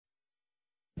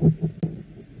Hey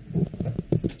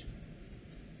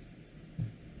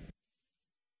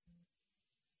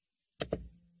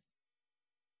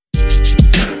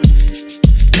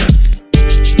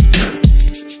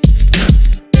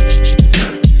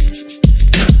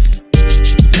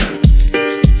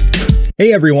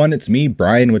everyone, it's me,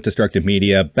 Brian with Destructive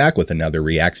Media, back with another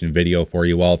reaction video for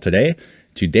you all today.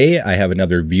 Today I have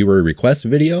another viewer request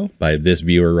video by this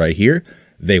viewer right here.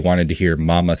 They wanted to hear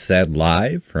Momma Sed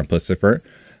live from Puscifer.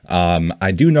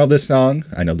 I do know this song.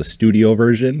 I know the studio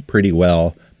version pretty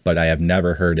well, but I have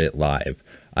never heard it live.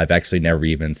 I've actually never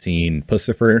even seen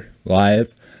Puscifer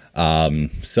live.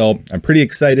 So I'm pretty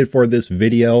excited for this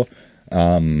video.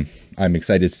 I'm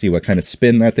excited to see what kind of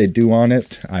spin that they do on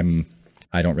it.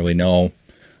 I don't really know,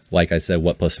 like I said,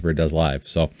 what Puscifer does live.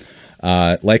 So,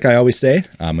 like I always say,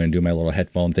 I'm going to do my little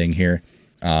headphone thing here.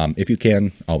 If you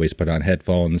can, always put on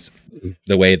headphones.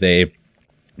 The way they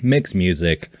mix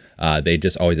music, they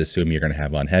just always assume you're going to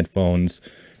have on headphones.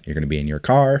 You're going to be in your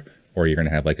car, or you're going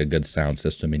to have like a good sound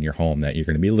system in your home that you're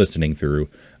going to be listening through,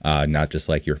 not just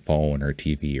like your phone or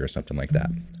TV or something like that.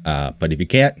 But if you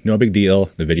can't, no big deal.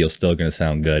 The video's still going to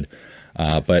sound good.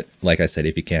 But like I said,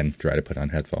 if you can, try to put on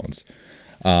headphones.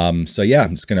 So yeah,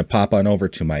 I'm just going to pop on over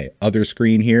to my other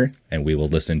screen here and we will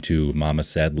listen to Momma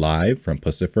Sed live from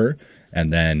Puscifer.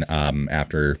 And then,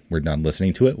 after we're done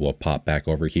listening to it, we'll pop back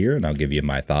over here and I'll give you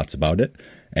my thoughts about it.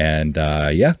 And,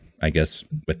 yeah, I guess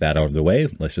with that out of the way,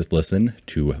 let's just listen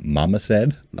to Momma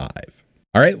Sed live.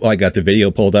 All right. Well, I got the video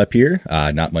pulled up here.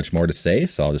 Not much more to say,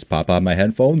 so I'll just pop on my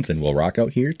headphones and we'll rock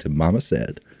out here to Momma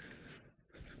Sed.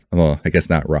 Well, I guess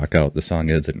not rock out. The song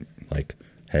isn't like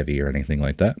heavy or anything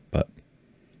like that, but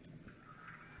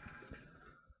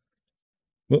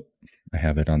whoop, I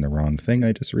have it on the wrong thing.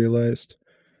 I just realized.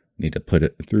 Need to put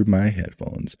it through my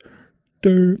headphones.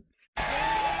 Derp.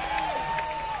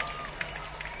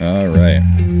 All right.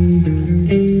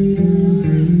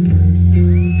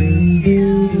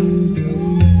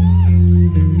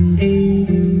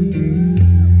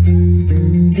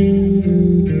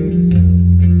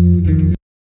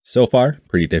 So far,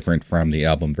 pretty different from the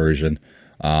album version.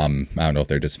 I don't know if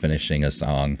they're just finishing a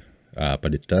song,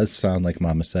 but it does sound like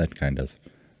Momma Sed, kind of.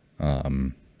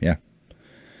 Yeah.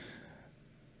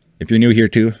 If you're new here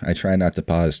too, I try not to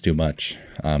pause too much.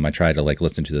 I try to like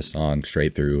listen to the song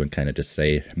straight through and kind of just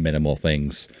say minimal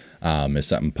things. If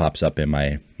something pops up in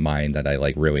my mind that I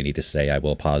like really need to say, I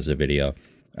will pause the video.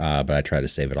 But I try to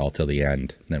save it all till the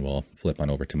end. Then we'll flip on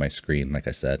over to my screen, like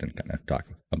I said, and kind of talk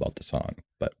about the song.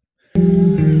 But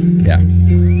yeah.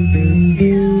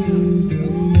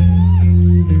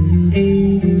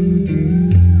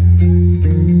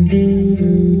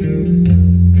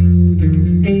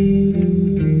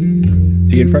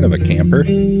 In front of a camper.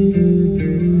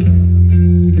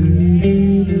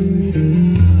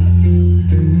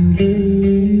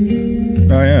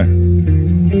 Oh yeah.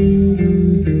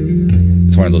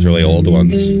 It's one of those really old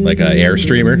ones, like a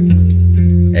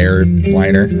Airstreamer,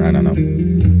 Airliner, I don't know.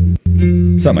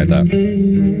 Something like that.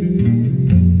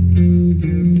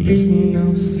 Listen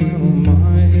now, son of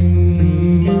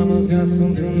mine, Mama's got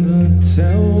something to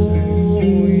tell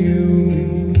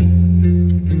you.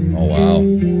 Oh wow.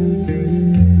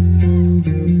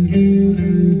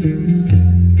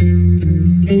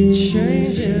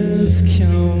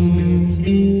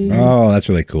 Oh, that's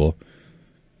really cool.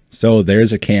 So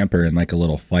there's a camper and like a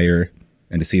little fire,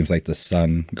 and it seems like the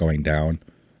sun going down.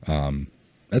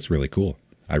 That's really cool.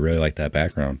 I really like that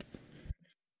background.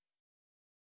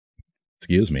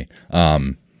 Excuse me.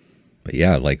 But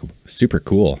yeah, like super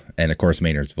cool. And of course,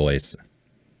 Maynard's voice.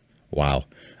 Wow.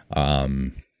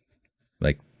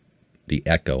 Like the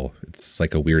echo. It's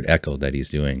like a weird echo that he's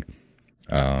doing.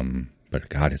 But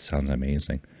God, it sounds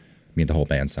amazing. I mean, the whole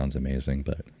band sounds amazing,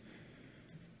 but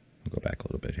we'll go back a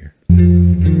little bit here.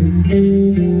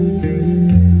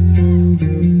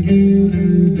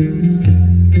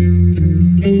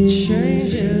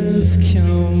 Changes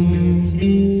come.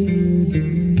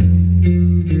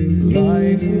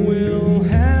 Life will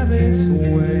have its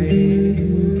way.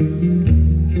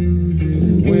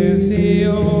 With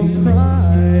your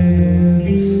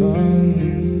pride, son.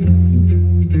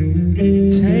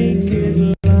 Take it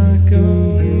like a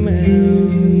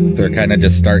man. They're kind of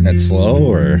just starting it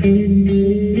slow, or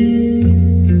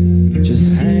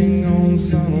just hang on,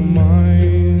 son of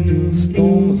mine.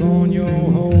 Storms on your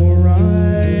horizon.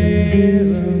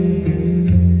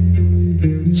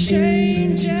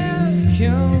 Changes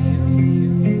come.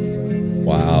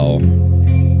 Wow.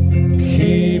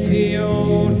 Keep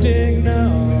your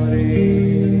dignity.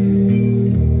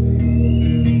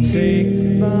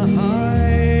 Take the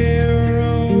high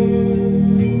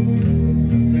road.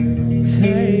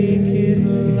 Take it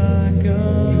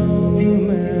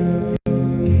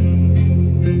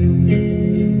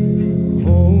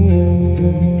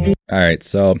All right,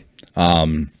 so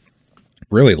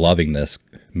really loving this.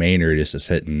 Maynard is just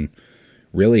hitting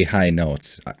really high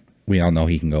notes. We all know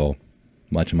he can go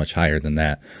much, much higher than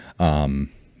that.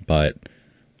 But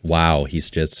wow, he's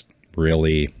just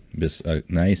really just a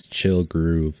nice chill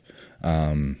groove.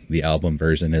 The album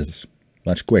version is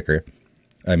much quicker.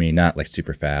 I mean, not like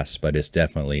super fast, but it's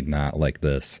definitely not like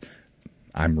this.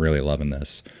 I'm really loving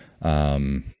this.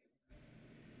 Wow.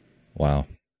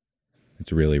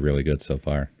 It's really, really good so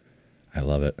far. I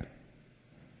love it.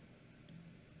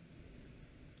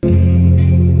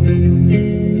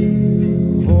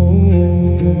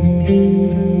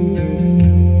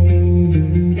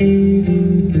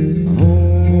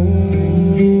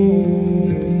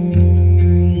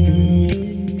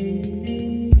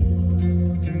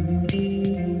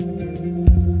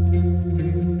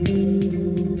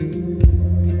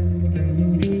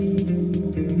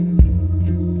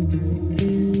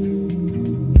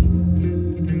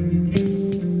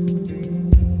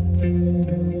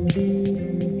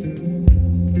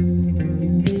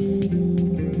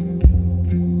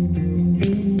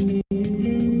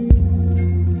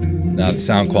 Now the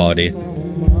sound quality,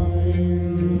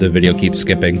 the video keeps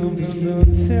skipping.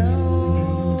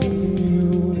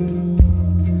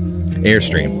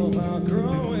 Airstream.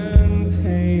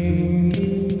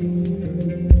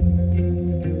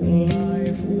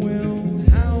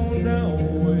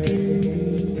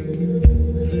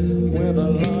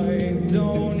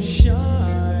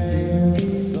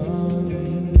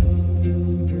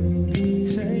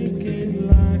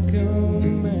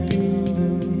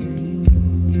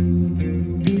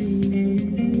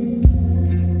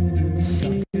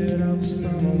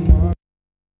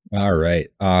 All right.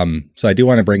 So I do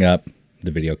want to bring up, the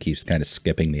video keeps kind of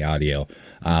skipping the audio.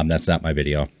 That's not my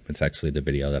video. It's actually the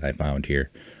video that I found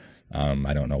here.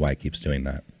 I don't know why it keeps doing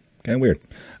that. Kind of weird.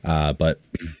 But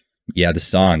yeah, the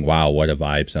song, wow, what a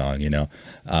vibe song, you know.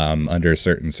 Under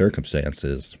certain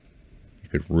circumstances, you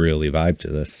could really vibe to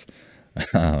this.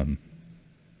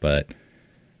 But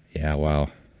yeah, wow.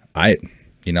 I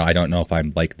don't know if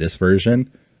I'm like this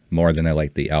version more than I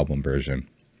like the album version.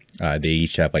 They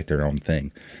each have like their own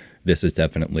thing. This is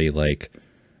definitely like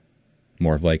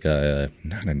more of like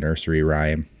not a nursery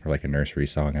rhyme or like a nursery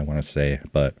song, I want to say,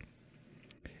 but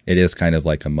it is kind of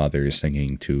like a mother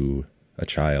singing to a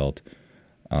child,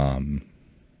 and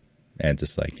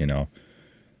just like, you know,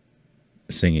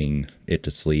 singing it to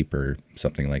sleep or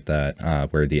something like that,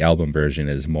 where the album version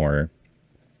is more,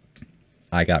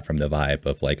 I got from the vibe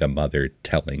of like a mother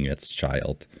telling its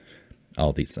child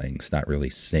all these things, not really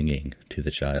singing to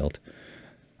the child.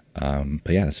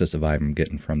 But yeah, that's just a vibe I'm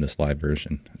getting from this live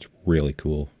version. It's really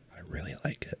cool. I really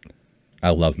like it. I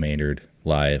love Maynard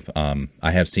live.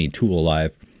 I have seen Tool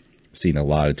live, seen a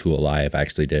lot of Tool live. I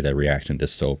actually did a reaction to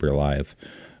Sober live.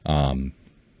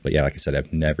 But yeah, like I said,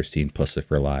 I've never seen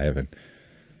Puscifer live, and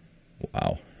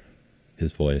wow,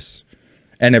 his voice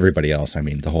and everybody else. I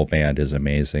mean, the whole band is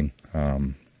amazing.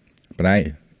 But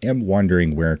I am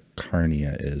wondering where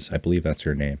Carnia is. I believe that's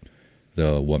her name,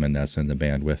 the woman that's in the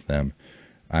band with them.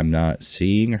 I'm not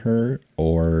seeing her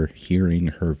or hearing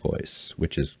her voice,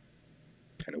 which is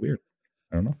kind of weird.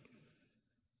 I don't know.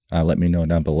 Let me know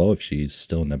down below if she's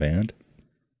still in the band,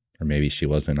 or maybe she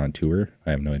wasn't on tour.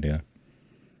 I have no idea.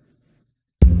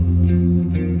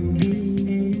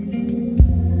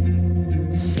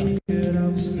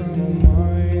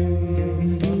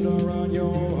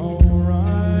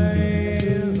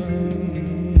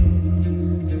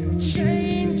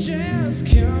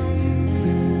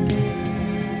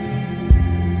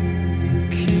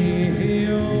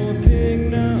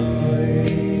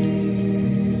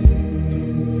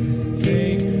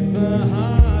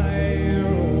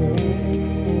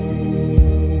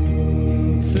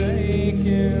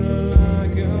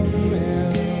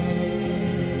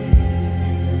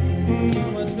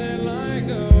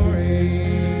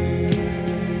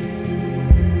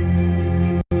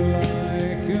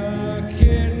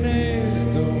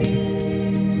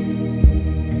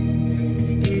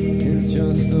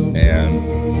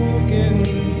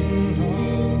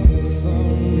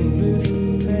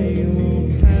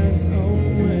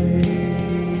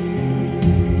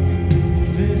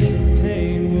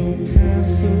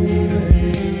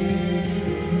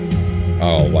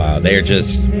 Oh wow, they're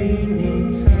just,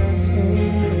 you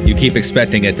keep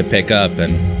expecting it to pick up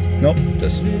and nope,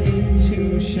 just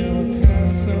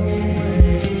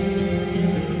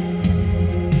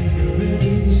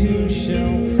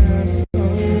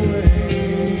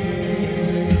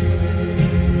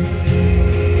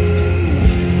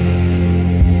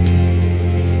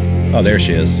oh, there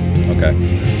she is. Okay.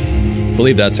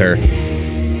 Believe that's her.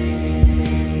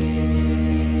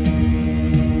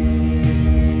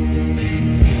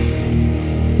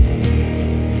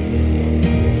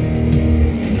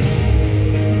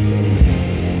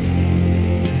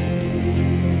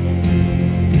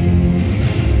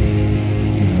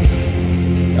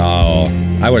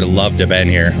 I would have loved to have been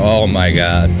here. Oh my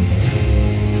God.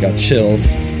 Got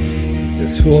chills.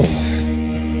 Just, whew.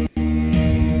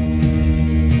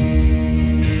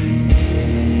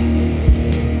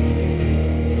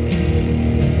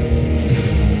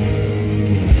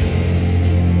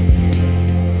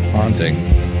 Haunting.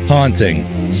 Haunting.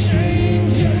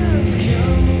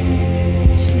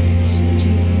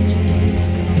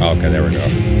 Okay, there we go.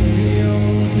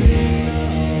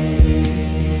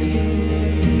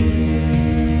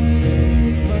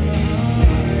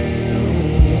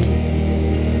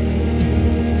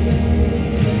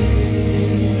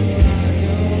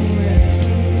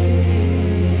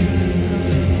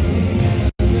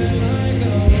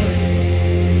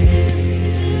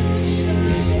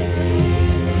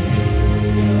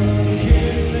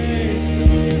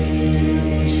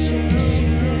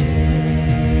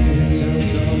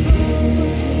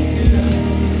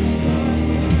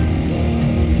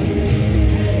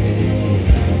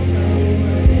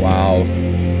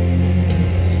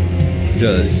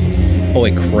 Just,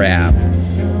 holy crap.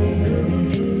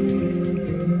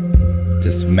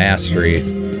 Just mastery.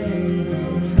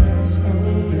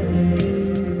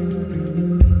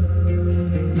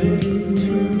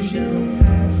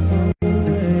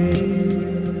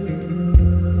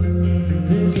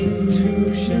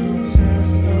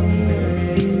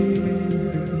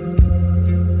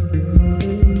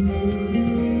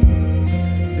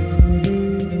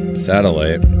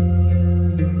 Satellite.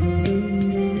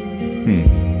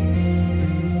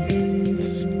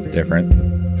 It's different.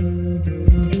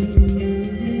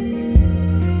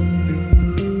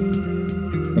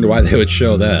 Wonder why they would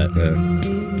show that.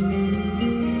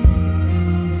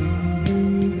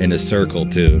 In a circle,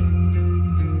 too.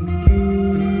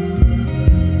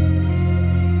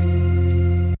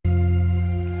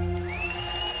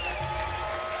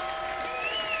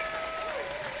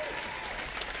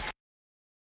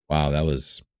 Wow, that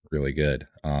was really good.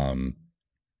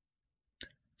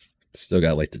 Still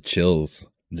got like the chills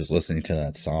just listening to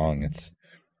that song. It's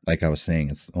like I was saying,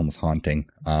 it's almost haunting.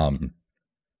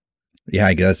 Yeah,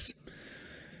 I guess,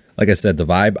 like I said, the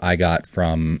vibe I got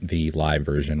from the live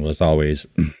version was always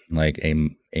like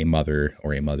a mother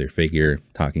or a mother figure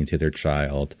talking to their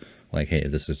child, like, hey,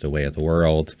 this is the way of the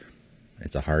world.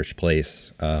 It's a harsh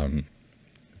place.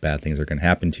 Bad things are going to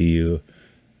happen to you.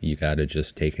 You got to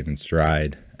just take it in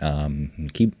stride,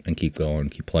 and keep going,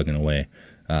 keep plugging away.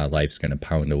 Life's going to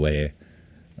pound away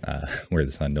where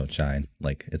the sun don't shine,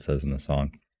 like it says in the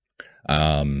song.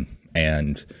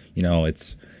 And, you know,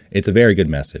 it's a very good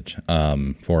message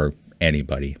for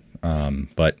anybody.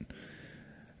 But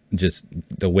just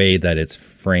the way that it's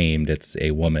framed, it's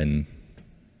a woman,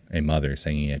 a mother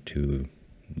singing it to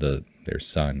their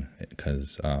son,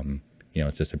 because, you know,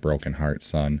 it's just a broken heart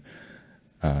son.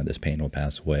 This pain will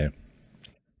pass away,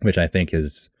 which I think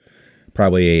is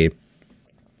probably a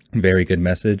very good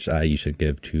message you should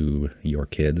give to your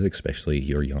kids, especially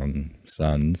your young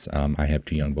sons. I have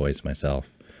 2 young boys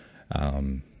myself,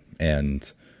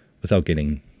 and without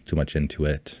getting too much into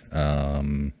it,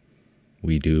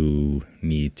 we do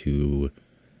need to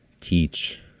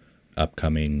teach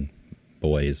upcoming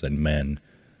boys and men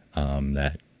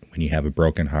that when you have a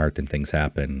broken heart and things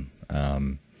happen,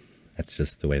 that's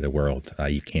just the way of the world.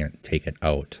 You can't take it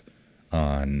out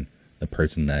on the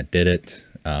person that did it,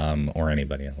 or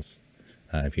anybody else,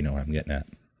 if you know what I'm getting at.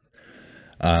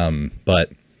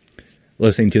 But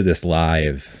listening to this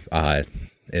live,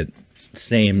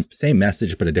 same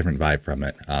message, but a different vibe from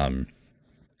it.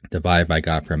 The vibe I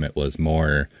got from it was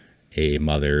more a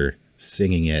mother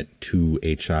singing it to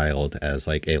a child as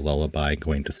like a lullaby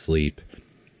going to sleep,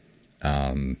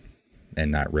 and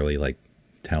not really like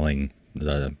telling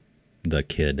the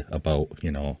kid about, you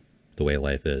know, the way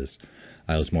life is.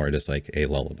 I was more just like a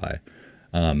lullaby.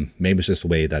 Maybe it's just the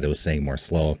way that it was saying more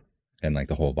slow, and like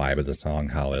the whole vibe of the song,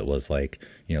 how it was like,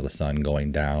 you know, the sun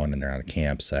going down and they're on a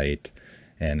campsite,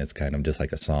 and it's kind of just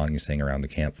like a song you sing around the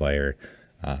campfire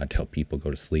to help people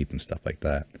go to sleep and stuff like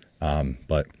that.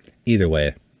 But either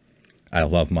way, I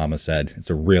love Momma Sed. It's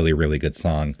a really, really good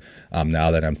song. Now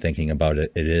that I'm thinking about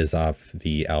it, it is off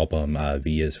the album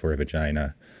V is for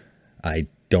Vagina. I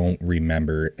don't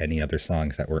remember any other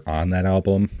songs that were on that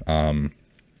album,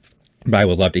 but I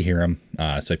would love to hear them.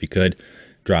 So if you could,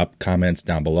 drop comments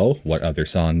down below what other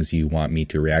songs you want me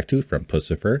to react to from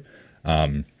Puscifer.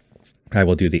 I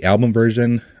will do the album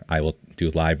version. I will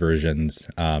do live versions.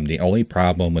 The only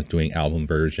problem with doing album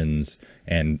versions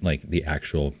and like the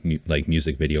actual like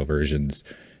music video versions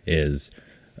is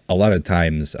a lot of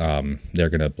times they're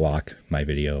gonna block my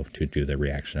video to do the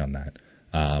reaction on that.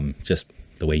 Just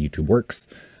the way YouTube works.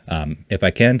 If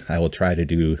I can, I will try to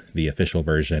do the official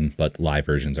version, but live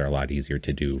versions are a lot easier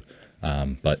to do.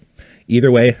 But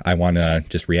either way, I want to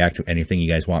just react to anything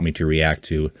you guys want me to react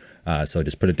to. So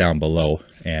just put it down below.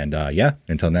 And yeah,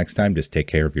 until next time, just take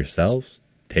care of yourselves,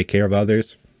 take care of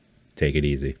others, take it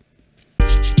easy.